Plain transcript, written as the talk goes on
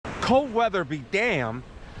Cold weather be damned.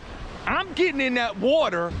 I'm getting in that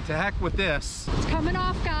water. To heck with this. It's coming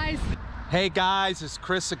off, guys. Hey guys, it's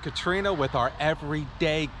Chris and Katrina with our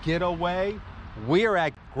everyday getaway. We're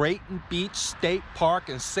at Grayton Beach State Park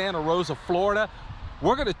in Santa Rosa, Florida.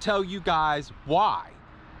 We're gonna tell you guys why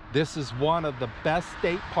this is one of the best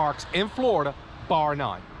state parks in Florida, bar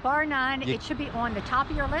none. Bar none. It should be on the top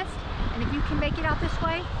of your list. And if you can make it out this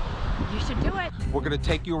way, you should do it. We're gonna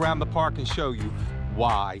take you around the park and show you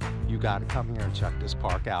why you gotta come here and check this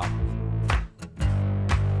park out.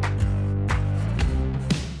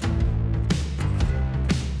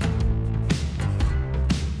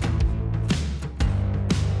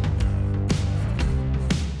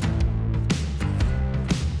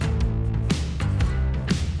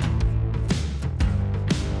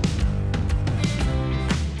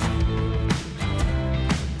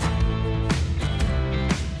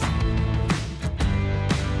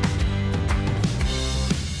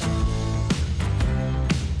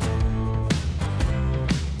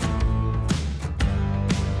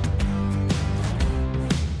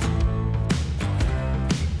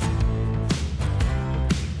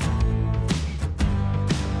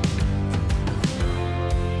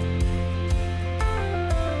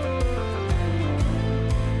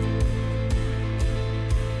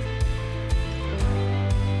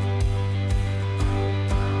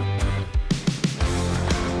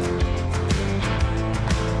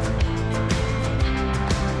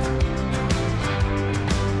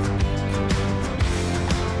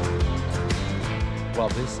 Well,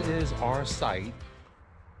 this is our site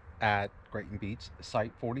at Grayton Beach,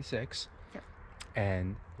 site 46. Yep.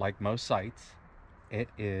 And like most sites, it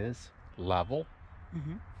is level,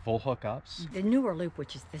 full hookups. The newer loop,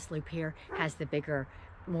 which is this loop here, has the bigger,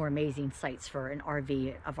 more amazing sites for an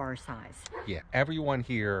RV of our size. Yeah, everyone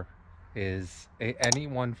here is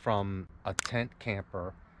anyone from a tent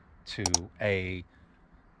camper to a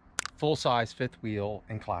full-size fifth wheel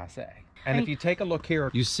and Class A. And if you take a look here,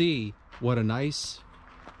 you see what a nice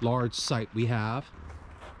large site we have.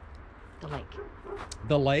 The lake.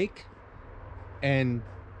 The lake, and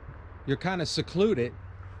you're kind of secluded,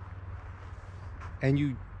 and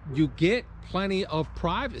you get plenty of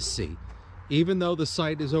privacy, even though the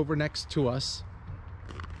site is over next to us.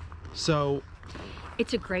 So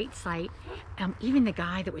it's a great site. Even the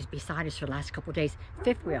guy that was beside us for the last couple of days,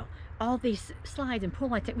 fifth wheel, all these slides and pool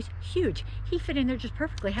lights, it was huge. He fit in there just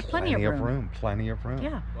perfectly, had plenty of room. Plenty of room.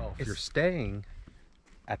 Yeah. Well, if you're staying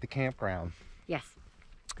at the campground, yes,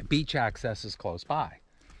 beach access is close by.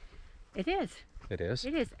 it is. It is.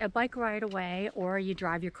 It is a bike ride away, or you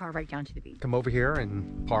drive your car right down to the beach. Come over here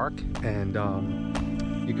and park, and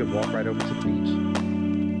you can walk right over to the beach.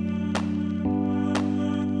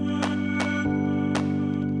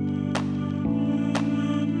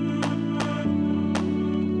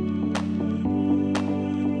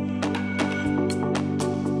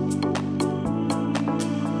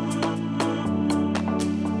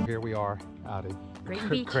 Out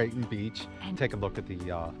at Grayton Beach. And take a look at the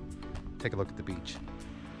beach.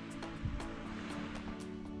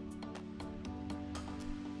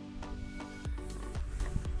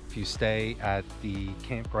 If you stay at the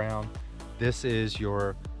campground, this is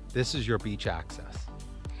your beach access.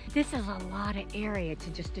 This is a lot of area to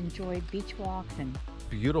just enjoy beach walks and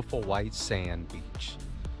beautiful white sand beach.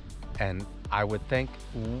 And I would think,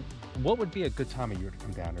 what would be a good time of year to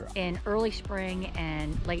come down here? In early spring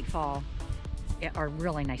and late fall are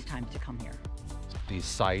really nice times to come here. These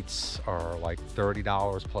sites are like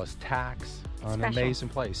 $30 plus tax. An amazing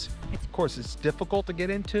place. Of course, it's difficult to get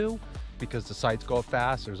into because the sites go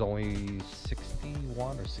fast. There's only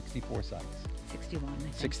 61 or 64 sites. 61, I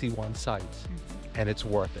think. 61 sites, and it's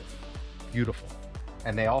worth it. Beautiful.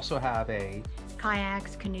 And they also have a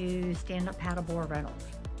kayaks, canoes, stand-up paddleboard rentals.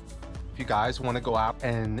 If you guys want to go out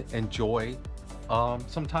and enjoy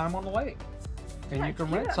some time on the lake, and yeah, you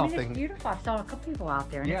can rent something. I mean, it's beautiful. I saw a couple people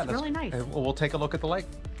out there, and it's really nice. We'll take a look at the lake.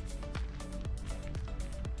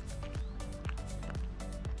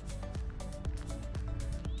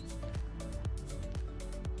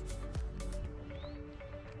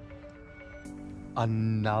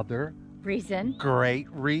 Another great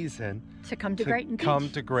reason to come to Grayton Beach. Come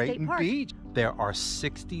to Grayton Beach. There are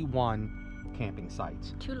 61 camping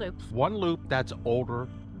sites. 2 loops. One loop that's older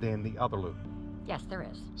than the other loop. Yes, there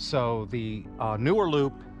is. So the newer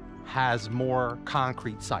loop has more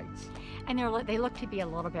concrete sites. And they look to be a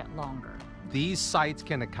little bit longer. These sites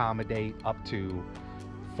can accommodate up to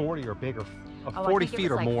 40 or bigger, 40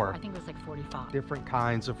 feet or more. I think it was like 45. Different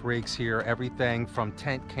kinds of rigs here, everything from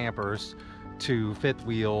tent campers to fifth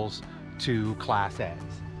wheels to Class A's.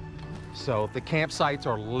 So the campsites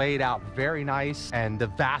are laid out very nice, and the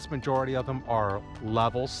vast majority of them are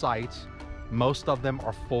level sites. Most of them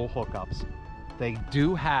are full hookups. They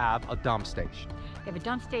do have a dump station. They have a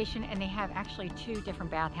dump station, and they have actually 2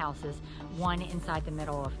 different bathhouses, one inside the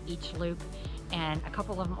middle of each loop, and a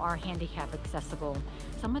couple of them are handicap accessible.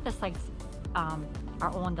 Some of the sites are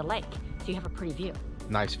on the lake, so you have a pretty view.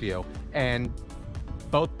 Nice view. And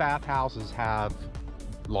both bathhouses have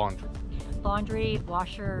laundry. Laundry,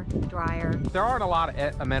 washer, dryer. There aren't a lot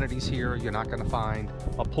of amenities here. You're not going to find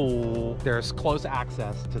a pool. There's close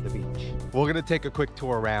access to the beach. We're going to take a quick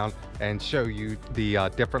tour around and show you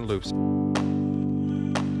the different loops.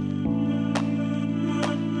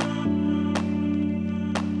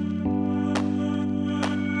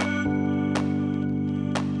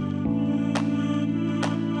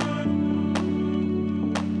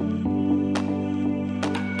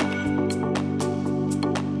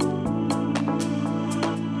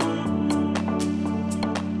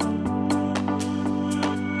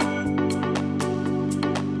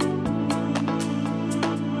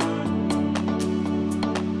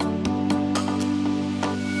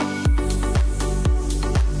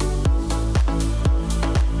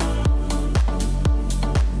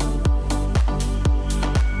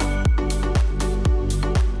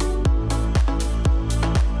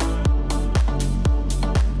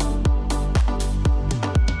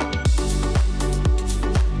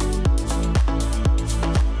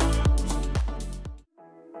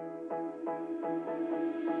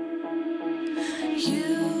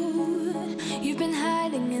 You've been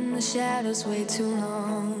hiding in the shadows way too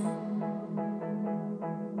long.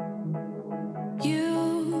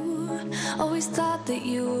 You always thought that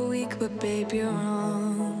you were weak, but babe, you're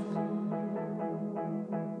wrong.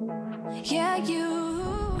 Yeah,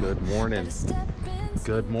 you. Good morning.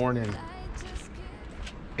 Good morning.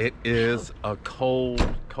 It is a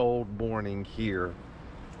cold, cold morning here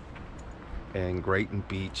in Grayton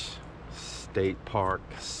Beach State Park,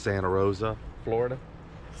 Santa Rosa, Florida.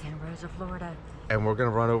 Santa Rosa, Florida. And we're gonna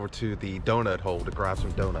run over to the donut hole to grab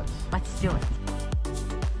some donuts. Let's do it.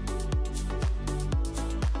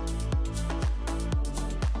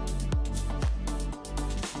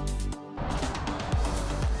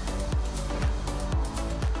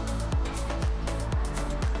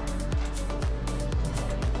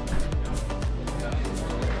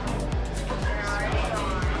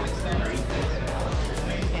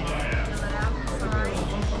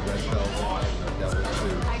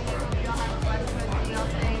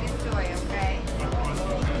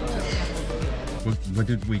 What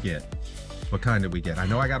did we get? What kind did we get? I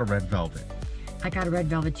know I got a red velvet. I got a red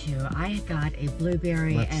velvet too. I got a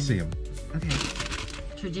blueberry. Let's see them. Okay.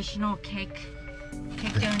 Traditional cake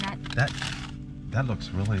donut. That looks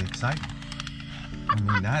really exciting. I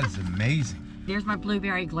mean, that is amazing. There's my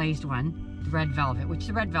blueberry glazed one, the red velvet, which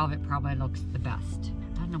the red velvet probably looks the best.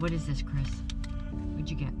 I don't know, what is this, Chris? What'd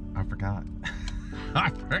you get? I forgot. I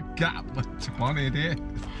forgot which one it is.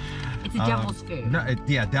 It's a devil's food. No,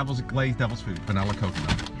 yeah, glazed devil's food, vanilla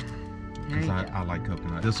coconut. Because I like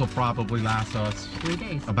coconut. This will probably last us 3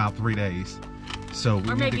 days. About 3 days. So we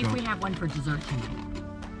or need maybe to go, if we have one for dessert tonight.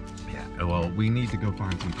 Yeah, well, we need to go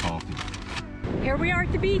find some coffee. Here we are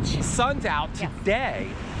at the beach. Sun's out today,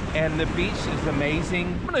 and the beach is amazing.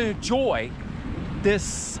 I'm gonna enjoy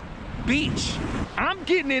this beach. I'm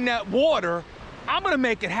getting in that water. I'm gonna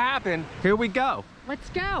make it happen. Here we go. Let's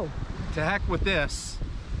go. To heck with this.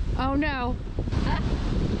 Oh no.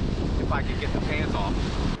 If I could get the pants off.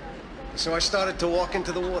 So I started to walk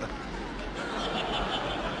into the water.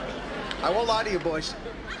 I won't lie to you, boys.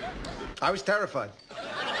 I was terrified.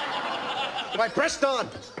 But I pressed on.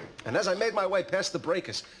 And as I made my way past the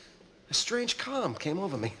breakers, a strange calm came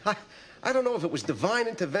over me. I don't know if it was divine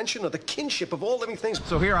intervention or the kinship of all living things.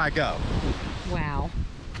 So here I go. Wow.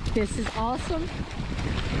 This is awesome.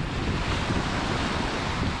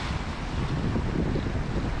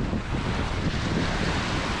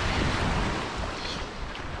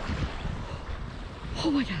 Oh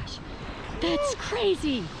my gosh, that's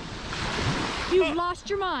crazy. You've lost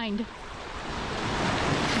your mind.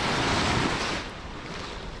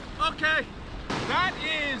 Okay, that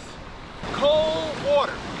is cold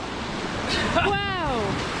water.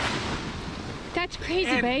 Wow, that's crazy,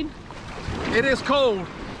 And babe. it is cold.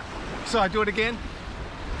 So I do it again.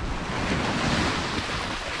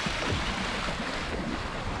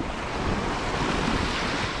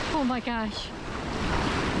 Oh my gosh.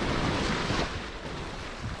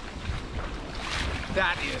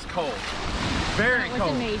 That is cold. Very That was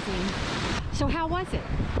cold. amazing. So how was it?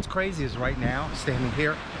 What's crazy is right now, standing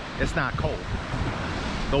here, it's not cold.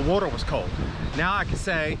 The water was cold. Now I can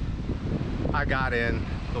say I got in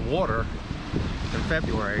the water in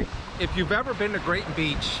February. If you've ever been to Grayton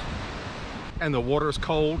Beach and the water is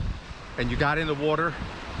cold and you got in the water,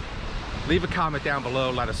 leave a comment down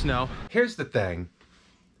below, let us know. Here's the thing.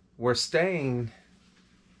 We're staying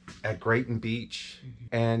at Grayton Beach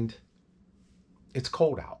and it's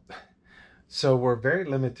cold out. So we're very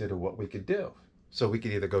limited to what we could do. So we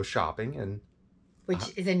could either go shopping and...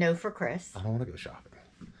 Which is a no for Chris. I don't want to go shopping.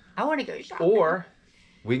 I want to go shopping. Or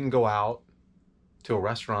we can go out to a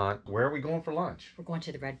restaurant. Where are we going for lunch? We're going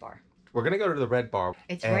to the Red Bar. We're going to go to the Red Bar.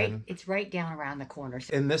 It's right down around the corner.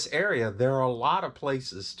 In this area, there are a lot of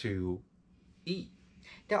places to eat.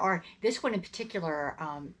 There are. This one in particular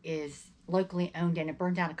is locally owned, and it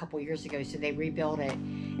burned down a couple years ago, so they rebuilt it,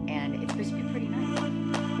 and it's supposed to be pretty nice.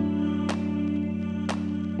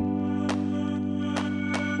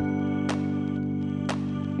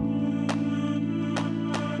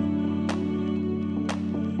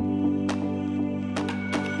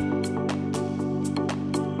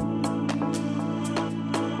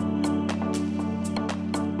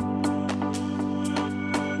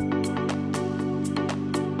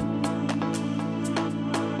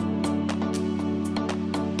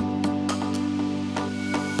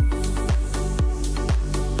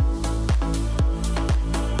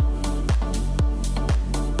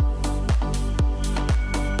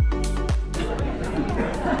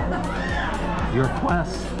 Your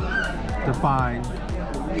quest to find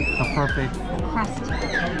the perfect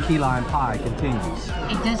Crust. key lime pie continues.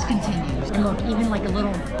 It does continue. And look, even like a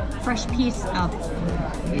little fresh piece of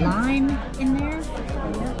lime in there.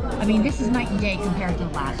 I mean, this is night and day compared to the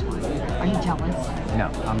last one. Are you jealous? No,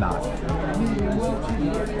 I'm not.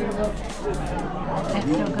 That's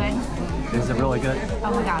so good. Is it really good?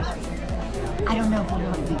 Oh my gosh. I don't know if it'll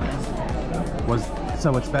really be good.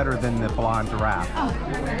 So it's better than the blonde giraffe. Oh,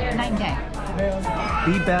 night and day.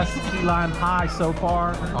 The best key lime pie so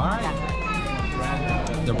far. All right.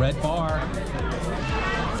 Yeah. The Red Bar.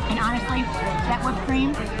 And honestly, that whipped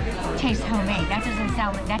cream tastes homemade. That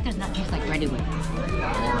does not taste like ready whip.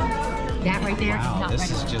 That right there is not ready whip.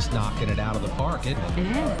 This is just knocking it out of the park, isn't it? It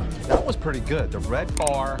is. That was pretty good. The Red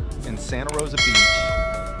Bar in Santa Rosa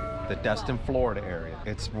Beach, the Destin, Florida area.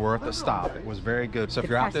 It's worth a stop. It was very good. So if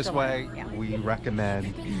you're out this way, we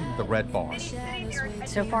recommend the Red Bar.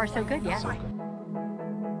 So far, so good, yeah. So good.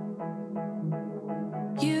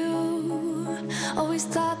 You always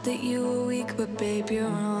thought that you were weak, but babe, you're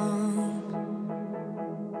wrong.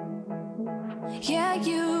 Yeah,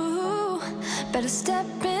 you better step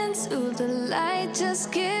into the light,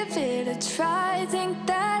 just give it a try. Think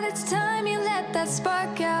that it's time you let that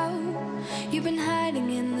spark out. You've been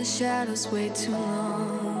hiding in the shadows way too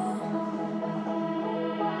long.